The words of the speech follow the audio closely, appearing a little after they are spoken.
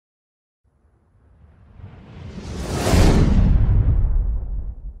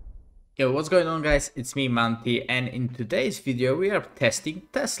Yo, what's going on guys? It's me Manty, and in today's video we are testing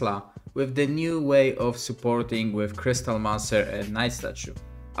Tesla with the new way of supporting with Crystal Monster and Night Statue.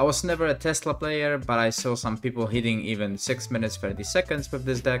 I was never a Tesla player, but I saw some people hitting even 6 minutes 30 seconds with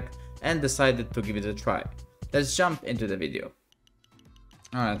this deck and decided to give it a try. Let's jump into the video.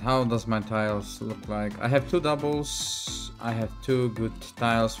 Alright, how does my tiles look like? I have 2 doubles, I have 2 good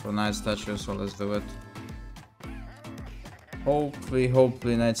tiles for Night Statue, so let's do it.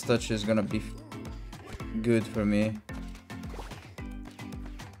 Hopefully Night Statue is gonna be good for me.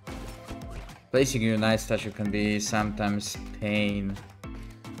 Placing your Night Statue can be sometimes pain.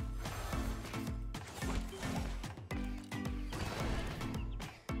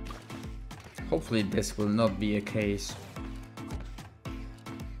 Hopefully this will not be a case.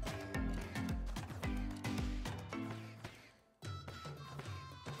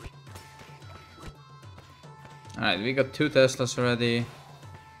 Alright, we got 2 Teslas already.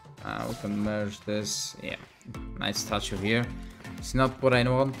 We can merge this. Yeah, Nice Statue here. It's not what I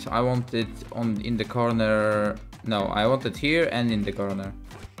want. I want it in the corner. No, I want it here and in the corner.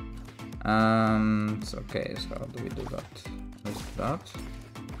 It's okay. So how do we do that? Let's do that.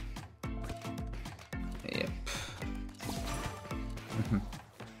 Yep.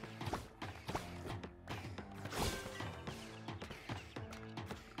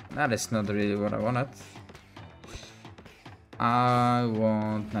 That is not really what I wanted. I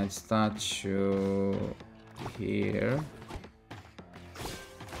want Night Statue here.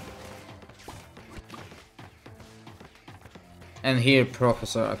 And here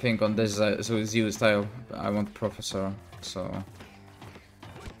Professor, I think on this Zeus style, I want Professor, so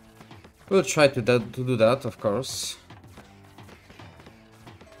we'll try to do that, of course.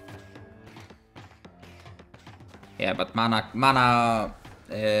 Yeah, but mana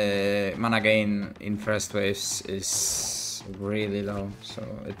gain in first waves is really low, so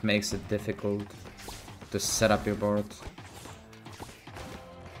it makes it difficult to set up your board.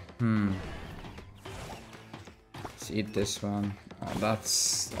 Let's eat this one. Oh,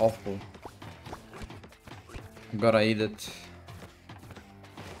 that's awful. Gotta eat it.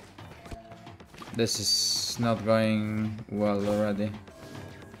 This is not going well already.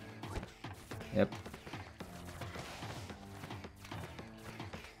 Yep.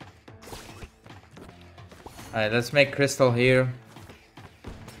 Alright, let's make crystal here.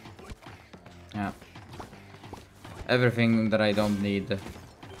 Yeah. Everything that I don't need.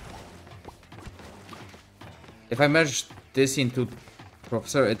 If I merge this into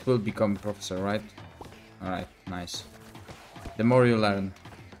Professor, it will become Professor, right? Alright, nice. The more you learn.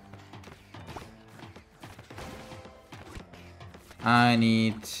 I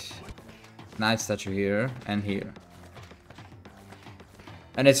need Night Statue here and here.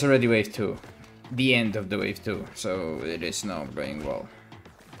 And it's already wave 2. The end of the wave 2, so it is now going well,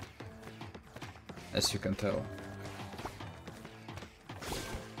 as you can tell.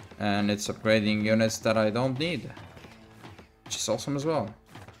 And it's upgrading units that I don't need, which is awesome as well.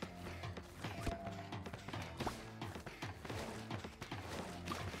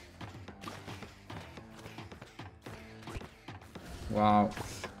 Wow,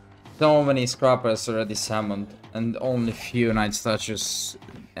 so many scrappers already summoned and only few Night Statues,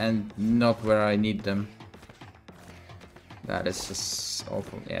 and not where I need them. That is just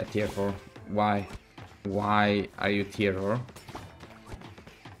awful. Yeah, tier 4. Why? Why are you tier 4?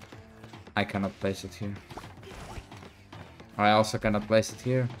 I cannot place it here. I also cannot place it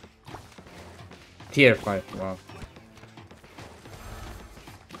here. Tier 5, wow.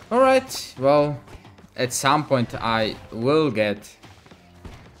 Alright, well, at some point I will get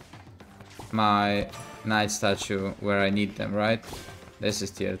my Night Statue where I need them, right? This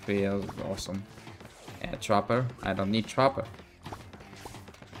is tier 3, awesome. Yeah, Trapper. I don't need Trapper.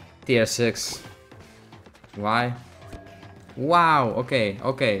 Tier 6. Why? Wow,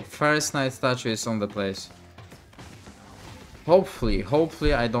 okay. First Night Statue is on the place. Hopefully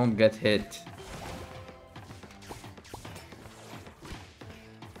I don't get hit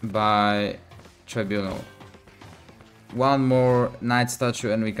by Tribunal. One more Night Statue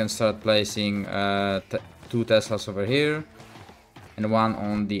and we can start placing 2 Teslas over here. And one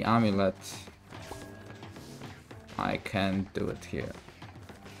on the amulet. I can't do it here.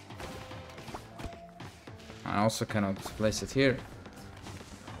 I also cannot place it here.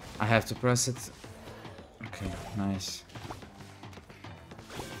 I have to press it. Okay, nice.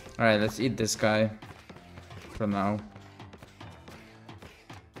 Alright, let's eat this guy for now.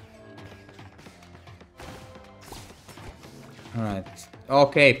 Alright.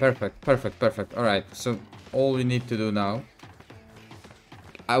 Okay, perfect. Alright, so all we need to do now,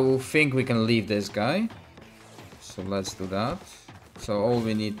 I will think we can leave this guy. So let's do that. So all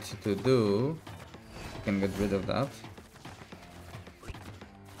we need to do, we can get rid of that.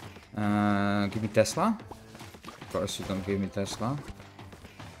 Give me Tesla. Of course you don't give me Tesla.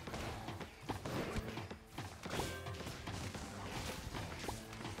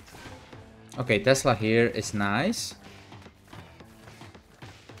 Okay, Tesla here is nice.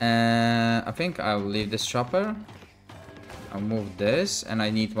 I think I'll leave this chopper. I'll move this, and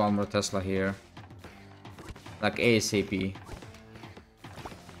I need one more Tesla here. Like ASAP.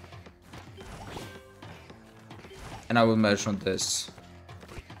 And I will merge on this.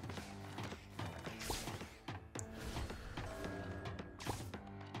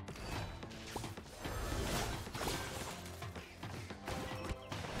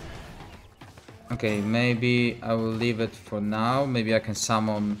 Okay, maybe I will leave it for now. Maybe I can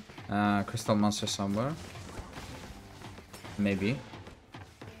summon Crystal Monster somewhere. Maybe.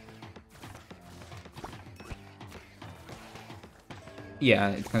 Yeah,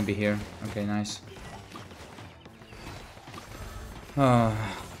 it can be here. Okay, nice. And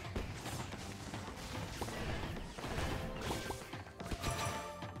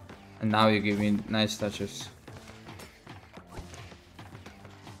now you give me nice touches.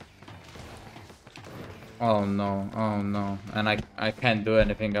 Oh no, oh no. And I can't do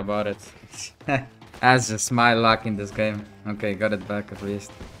anything about it. That's just my luck in this game. Okay, got it back at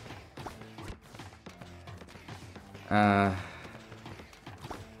least. I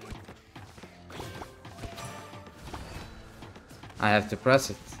have to press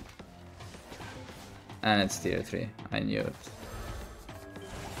it. And it's tier 3. I knew it.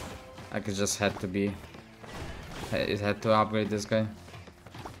 Like it just had to be. It had to upgrade this guy.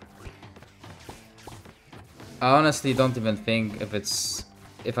 I honestly don't even think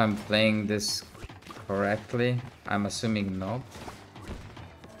if I'm playing this correctly. I'm assuming not.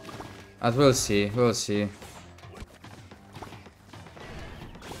 But we'll see, we'll see.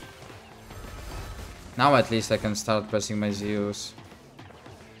 Now at least I can start pressing my Zeus.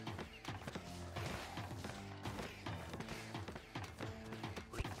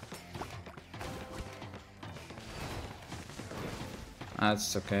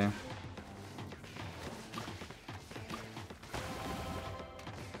 That's okay.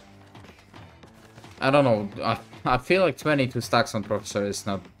 I don't know, I feel like 22 stacks on Professor is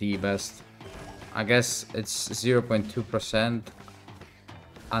not the best. I guess it's 0.2%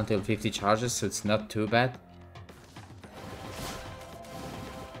 until 50 charges, so it's not too bad.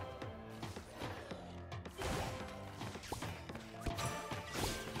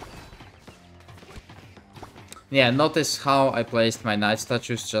 Yeah, notice how I placed my Night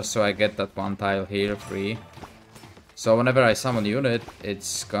Statues just so I get that one tile here free. So whenever I summon a unit,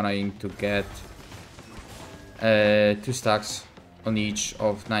 it's going to get 2 stacks on each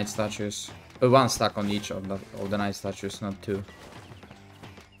of Night Statues. 1 stack on each of the Night Statues, not 2.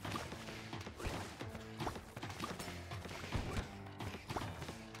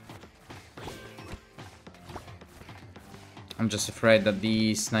 I'm just afraid that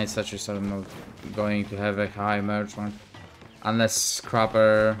these Night Statues are not going to have a high merge one. Unless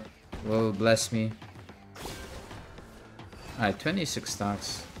Scrapper will bless me. Alright, 26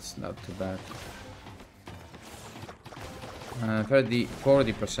 stacks. It's not too bad.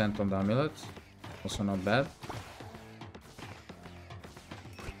 40% on the amulet. Also not bad.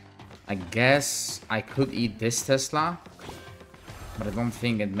 I guess I could eat this Tesla. But I don't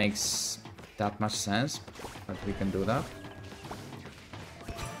think it makes that much sense. But we can do that.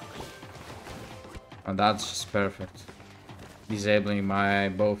 Oh, that's just perfect. Disabling my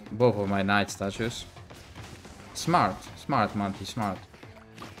both of my Night Statues. Smart, Manty, smart.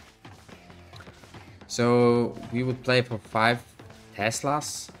 So we would play for 5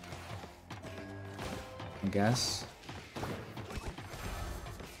 Teslas, I guess.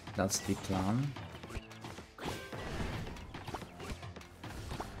 That's the plan.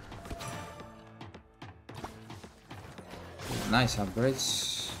 Nice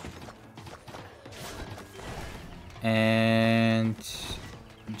upgrades. And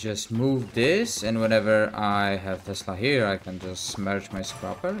just move this, and whenever I have Tesla here, I can just merge my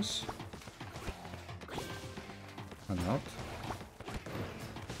Scrappers. Or not.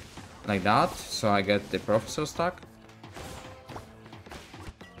 Like that, so I get the Professor stack.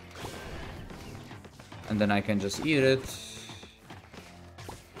 And then I can just eat it.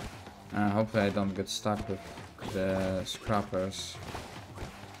 Hopefully I don't get stuck with the Scrappers.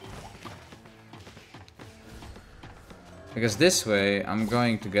 Because this way, I'm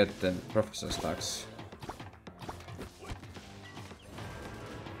going to get the Professor stacks.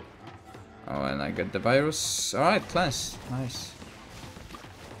 Oh, and I get the virus. Alright, class. Nice.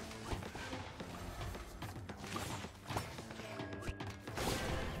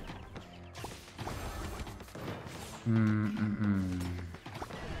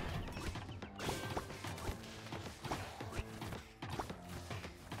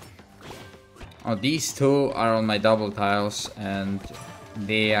 Oh, these two are on my double tiles, and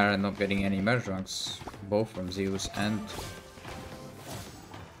they are not getting any merge ranks, both from Zeus and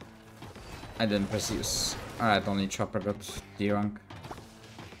I didn't press Zeus. Alright, only Chopper got D rank.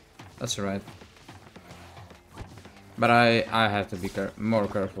 That's alright. But I have to be more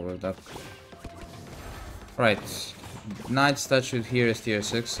careful with that. Right, Knight statue here is tier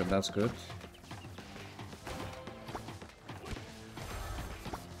 6, so that's good.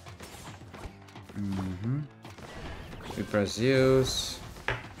 We press Zeus.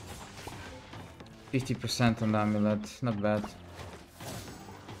 50% on the amulet, not bad.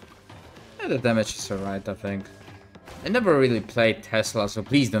 Yeah, the damage is alright, I think. I never really played Tesla, so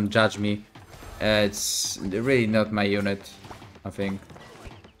please don't judge me. It's really not my unit, I think.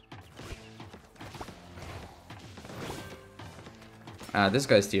 This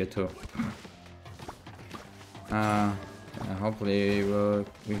guy's tier 2. Hopefully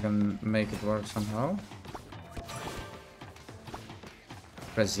we can make it work somehow.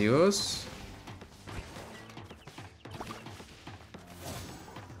 Press Zeus.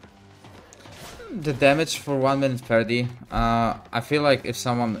 The damage for 1 minute 30. I feel like if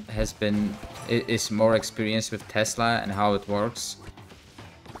someone is more experienced with Tesla and how it works,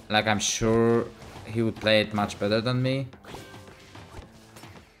 like I'm sure he would play it much better than me.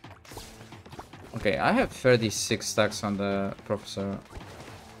 Okay, I have 36 stacks on the Professor.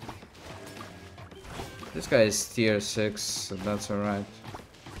 This guy is tier 6, so that's alright.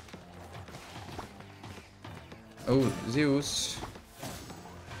 Oh, Zeus.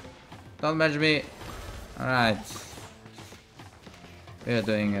 Don't merge me. Alright. We are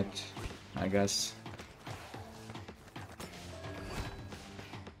doing it, I guess.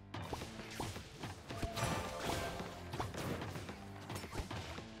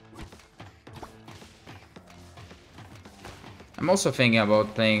 I'm also thinking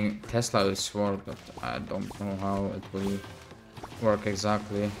about playing Tesla with Sword, but I don't know how it will work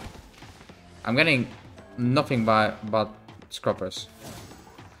exactly. I'm getting nothing but scrubbers.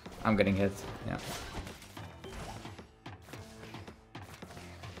 I'm getting hit, yeah.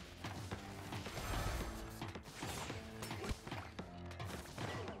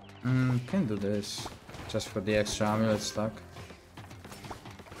 Can do this just for the extra amulet stack.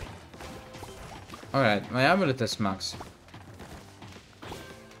 Alright, my amulet is max.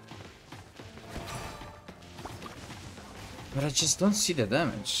 But I just don't see the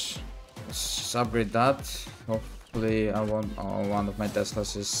damage. Let's just upgrade that. Hopefully I won't. Oh, one of my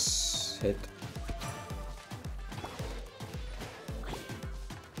Teslas is hit.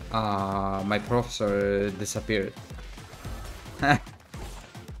 My Professor disappeared.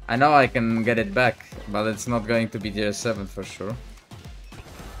 I know I can get it back, but it's not going to be tier 7 for sure.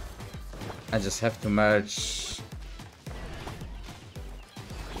 I just have to merge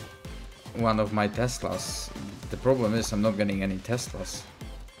one of my Teslas. The problem is I'm not getting any Teslas.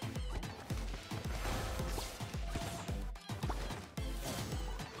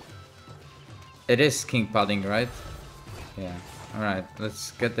 It is king padding, right? Yeah. Alright,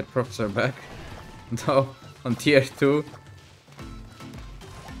 let's get the Professor back. No, on tier 2.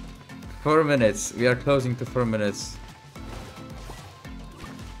 4 minutes. We are closing to 4 minutes.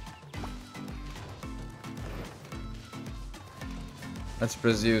 Let's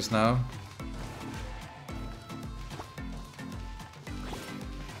press Zeus now.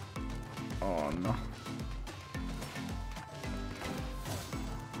 Oh no.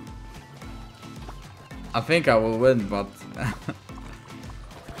 I think I will win, but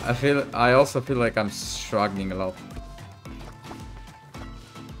I also feel like I'm struggling a lot.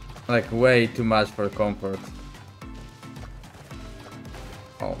 Like way too much for comfort.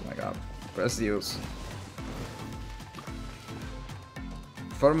 Oh my god. Press Zeus.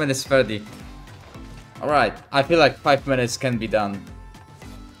 4 minutes 30. Alright, I feel like 5 minutes can be done.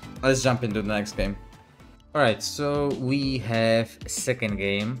 Let's jump into the next game. Alright, so we have second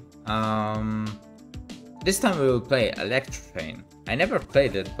game. This time we will play Electrotrain. I never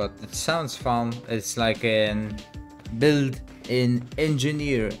played it, but it sounds fun. It's like an build-in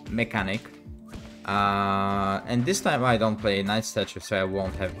engineer mechanic. And this time I don't play Night Statue, so I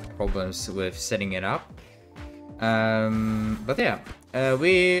won't have problems with setting it up. But yeah,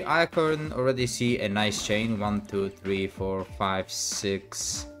 I can already see a nice chain. 1, 2, 3, 4, 5,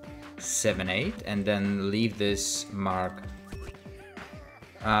 6, 7, 8, and then leave this mark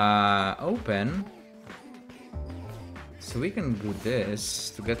open. So we can do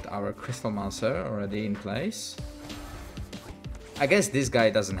this to get our Crystal Monster already in place. I guess this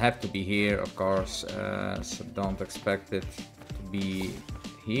guy doesn't have to be here, of course, so don't expect it to be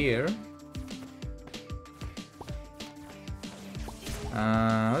here.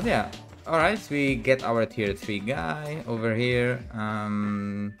 Yeah, alright, we get our tier 3 guy over here.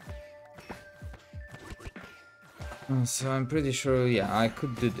 So I'm pretty sure, yeah, I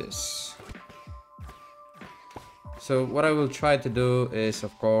could do this. So what I will try to do is,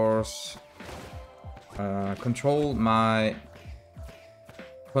 of course, control my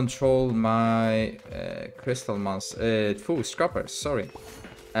crystal monster, scrappers, sorry.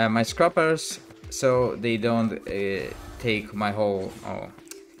 My scrappers, so they don't take my whole,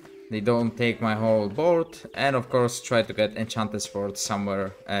 board, and of course try to get enchanted sword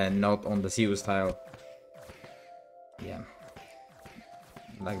somewhere and not on the Zeus tile. Yeah,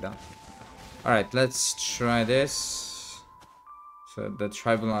 like that. Alright, let's try this. So the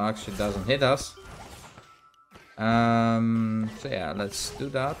tribunal actually doesn't hit us. So yeah, let's do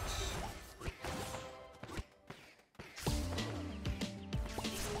that.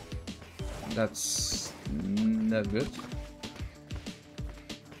 That's not good.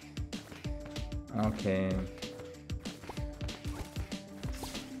 Okay.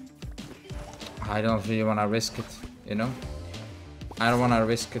 I don't really want to risk it, you know? I don't want to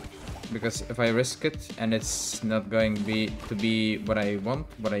risk it, because if I risk it and it's not going to be what I want,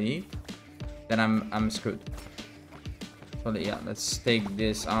 what I need, then I'm screwed. So yeah, let's take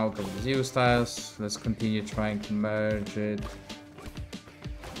this out of the Zeus tiles. Let's continue trying to merge it.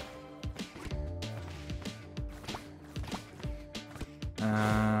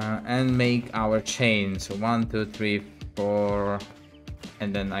 And make our chain. So 1, 2, 3, 4,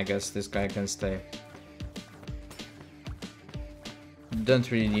 and then I guess this guy can stay. Don't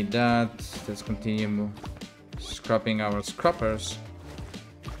really need that. Let's continue scrapping our scrappers.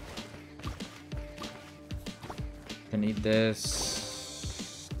 I need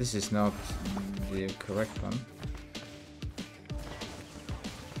this. This is not the correct one.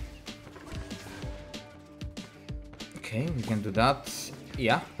 Okay, we can do that.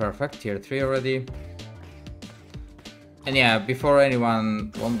 Yeah, perfect. Tier 3 already. And yeah, before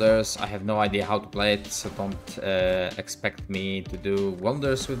anyone wonders, I have no idea how to play it, so don't expect me to do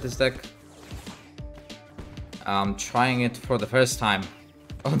wonders with this deck. I'm trying it for the first time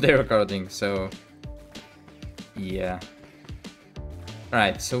on the recording, so yeah.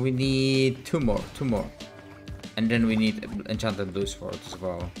 Alright, so we need two more. And then we need enchanted blue sword as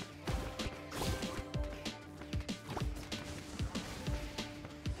well.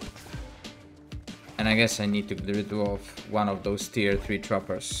 And I guess I need to get rid of one of those tier 3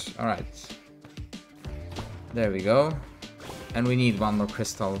 trappers. Alright. There we go. And we need one more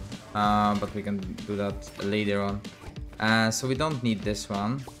crystal. But we can do that later on. So we don't need this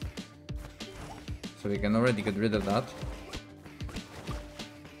one. So we can already get rid of that.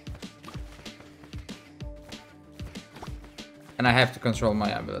 And I have to control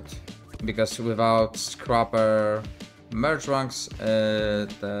my amulet. Because without scrapper merge ranks,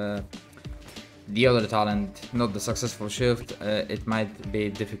 the other talent, not the successful shift, it might be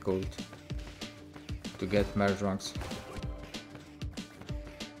difficult to get merge ranks.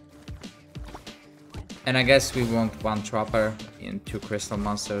 And I guess we want one trapper and 2 crystal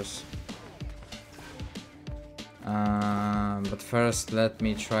monsters. But first let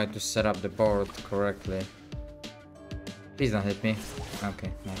me try to set up the board correctly. Please don't hit me.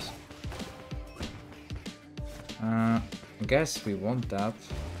 Okay, nice. I guess we want that.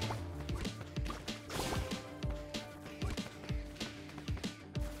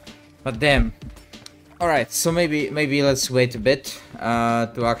 But damn. Alright, so maybe let's wait a bit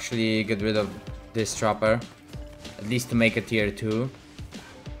to actually get rid of this trapper. At least to make a tier 2.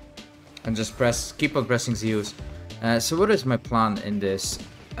 And just keep on pressing Zeus. So what is my plan in this?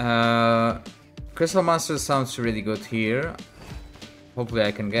 Crystal Monster sounds really good here. Hopefully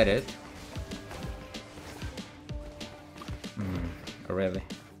I can get it. Really.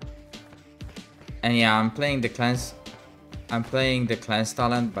 And yeah, I'm playing the cleanse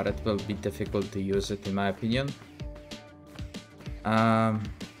talent, but it will be difficult to use it in my opinion. I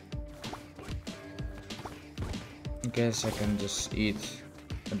guess I can just eat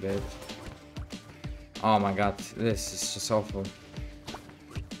a bit. Oh my god, this is just awful.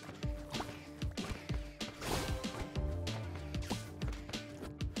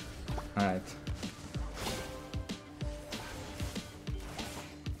 Alright.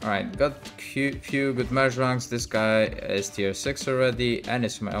 Alright, got few good merge ranks. This guy is tier 6 already and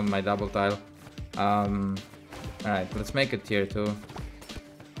is on my double tile. Alright, let's make it tier 2.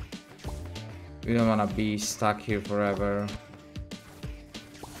 We don't wanna be stuck here forever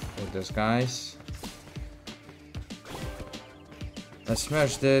with those guys. Let's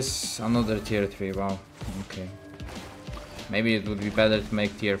merge this. Another tier 3. Wow. Okay. Maybe it would be better to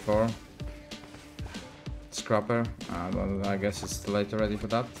make tier 4. Scrapper. Well, I guess it's too late already for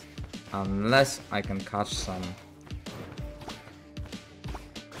that. Unless I can catch some.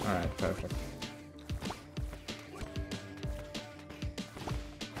 Alright, perfect.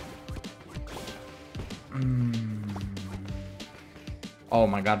 Oh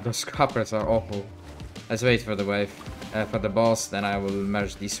my god, those scrappers are awful. Let's wait for the wave. For the boss, then I will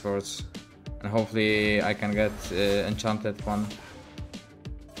merge these swords. And hopefully I can get enchanted one.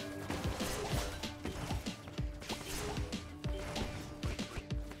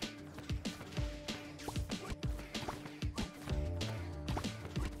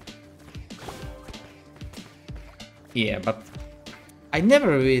 Yeah, but I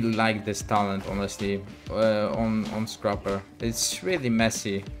never really liked this talent, honestly, on Scrapper. It's really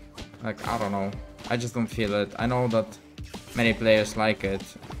messy. Like, I don't know. I just don't feel it. I know that many players like it,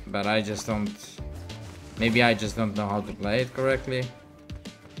 but I just don't... Maybe I just don't know how to play it correctly.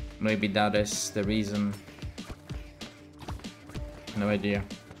 Maybe that is the reason. No idea.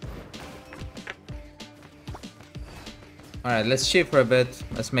 Alright, let's chill for a bit.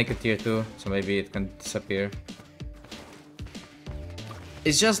 Let's make it tier 2, so maybe it can disappear.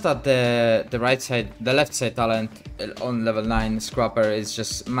 It's just that the right side, the left side talent on level 9 Scrapper is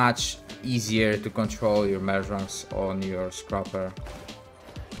just much easier to control your merge ranks on your Scrapper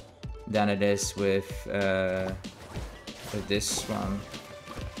than it is with this one.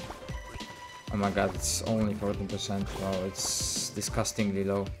 Oh my god, it's only 14%. Wow, it's disgustingly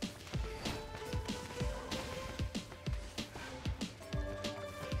low.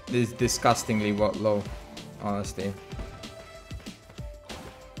 It's disgustingly low, honestly.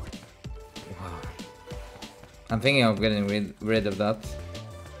 I'm thinking of getting rid of that,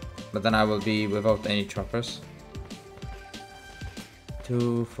 but then I will be without any choppers.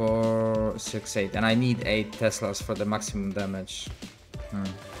 2, 4, 6, 8, and I need 8 Teslas for the maximum damage.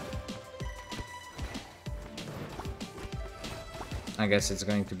 I guess it's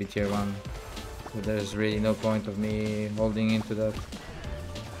going to be tier 1, but there's really no point of me holding into that.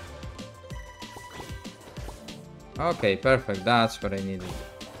 Okay, perfect, that's what I needed.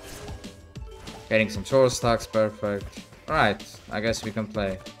 Getting some sword stacks, perfect. Alright, I guess we can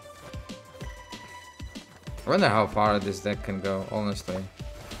play. I wonder how far this deck can go, honestly.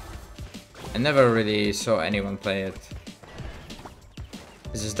 I never really saw anyone play it.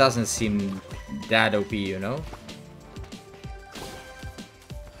 It just doesn't seem that OP, you know?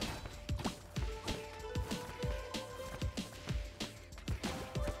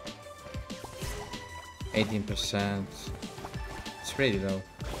 %. It's pretty low.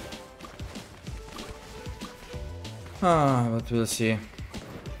 But we'll see.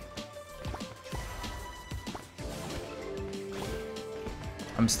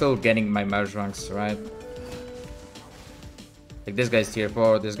 I'm still getting my merge ranks, right? Like this guy's tier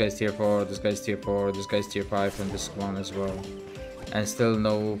 4, this guy's tier 4, this guy's tier 4, this guy's tier 5, and this one as well. And still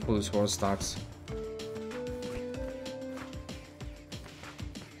no full sword stacks.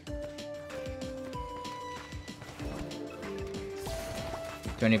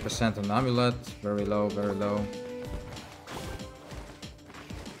 %, on amulet, very low, very low.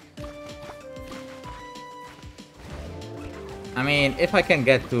 I mean, if I can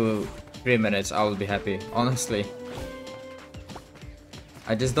get to 3 minutes, I will be happy, honestly.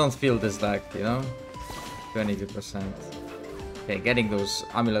 I just don't feel this deck, you know? 22%. Okay, getting those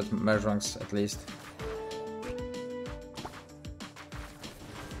amulet merge ranks at least.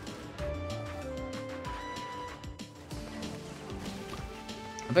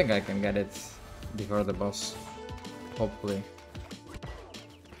 I think I can get it before the boss, hopefully.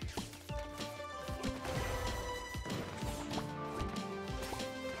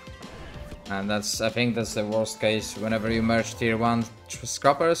 And I think that's the worst case whenever you merge tier 1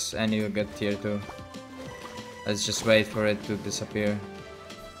 scrappers and you get tier 2. Let's just wait for it to disappear.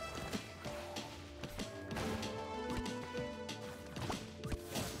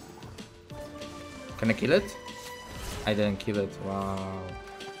 Can I kill it? I didn't kill it, wow.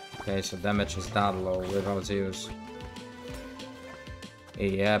 Okay, so damage is that low without Zeus.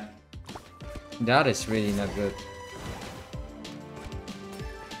 Yep. That is really not good.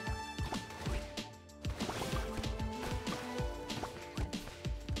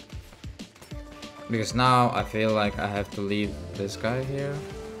 Because now I feel like I have to leave this guy here.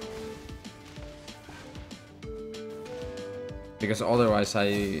 Because otherwise I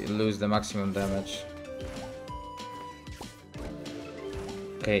lose the maximum damage.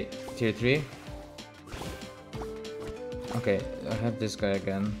 Okay, tier 3. Okay, I have this guy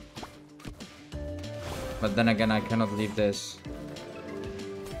again. But then again I cannot leave this.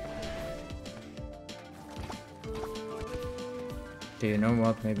 Do you know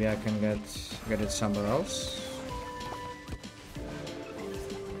what? Maybe I can get it somewhere else.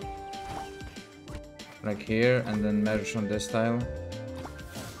 Like here, and then merge on this tile.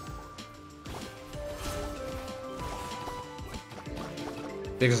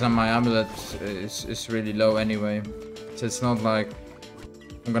 Because my amulet is really low anyway. So it's not like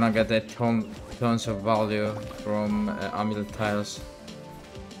I'm gonna get a tons of value from amulet tiles.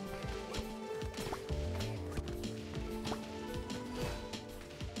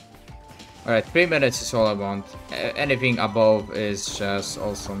 Alright, 3 minutes is all I want. Anything above is just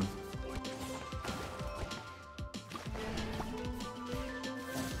awesome.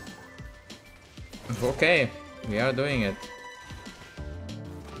 Okay, we are doing it.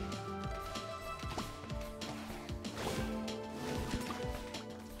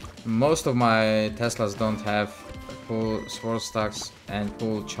 Most of my Teslas don't have full sword stacks and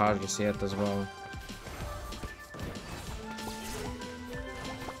full charges yet as well.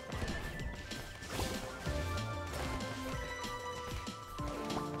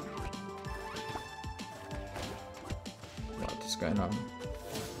 What is going on?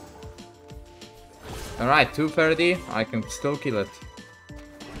 Alright, 230, I can still kill it.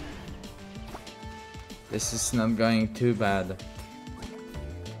 This is not going too bad.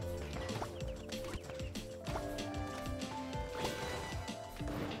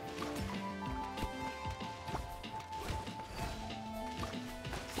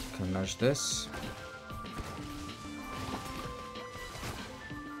 Can merge this.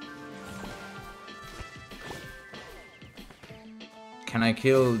 Can I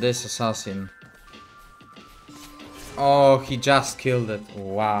kill this assassin? Oh, he just killed it.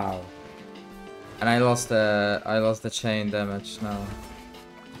 Wow. And I lost the chain damage now.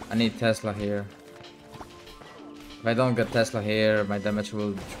 I need Tesla here. If I don't get Tesla here, my damage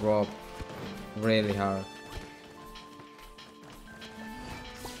will drop really hard.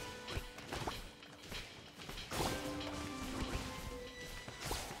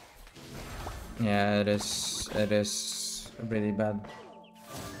 Yeah, it is really bad.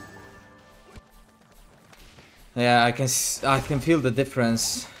 Yeah, I can feel the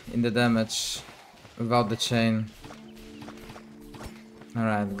difference in the damage without the chain.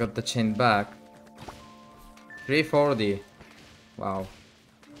 Alright, got the chain back. 340. Wow.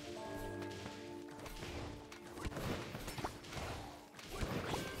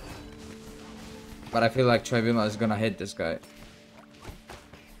 But I feel like Tribunal is gonna hit this guy.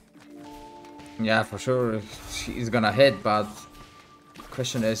 Yeah, for sure he's gonna hit, but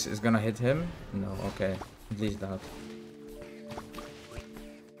question is gonna hit him? No, okay. At least that.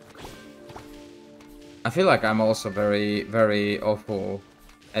 I feel like I'm also very awful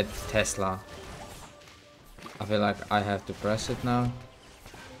at Tesla. I feel like I have to press it now.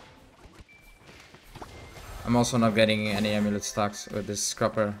 I'm also not getting any amulet stacks with this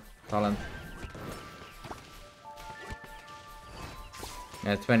scrapper talent.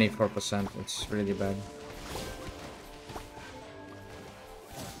 Yeah, 24%, it's really bad.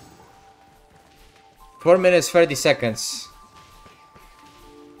 Four minutes 30 seconds.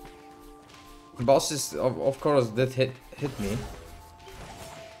 Bosses of course did hit me.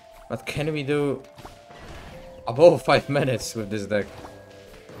 But can we do above 5 minutes with this deck?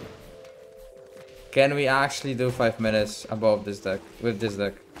 Can we actually do 5 minutes above this deck with this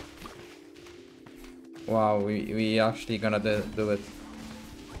deck? Wow, we actually gonna do it.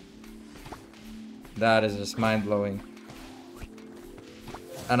 That is just mind-blowing.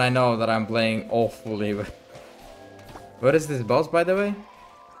 And I know that I'm playing awfully. What is this boss, by the way?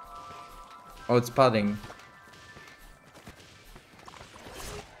 Oh, it's padding.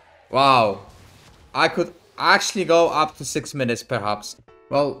 Wow. I could actually go up to 6 minutes, perhaps.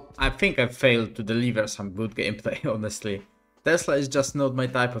 Well, I think I failed to deliver some good gameplay, honestly. Tesla is just not my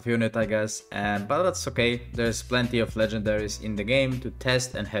type of unit, I guess, but that's okay. There's plenty of legendaries in the game to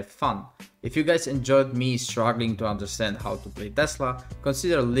test and have fun. If you guys enjoyed me struggling to understand how to play Tesla,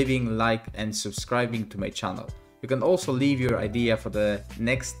 consider leaving like and subscribing to my channel. You can also leave your idea for the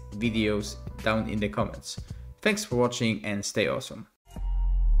next videos down in the comments. Thanks for watching and stay awesome.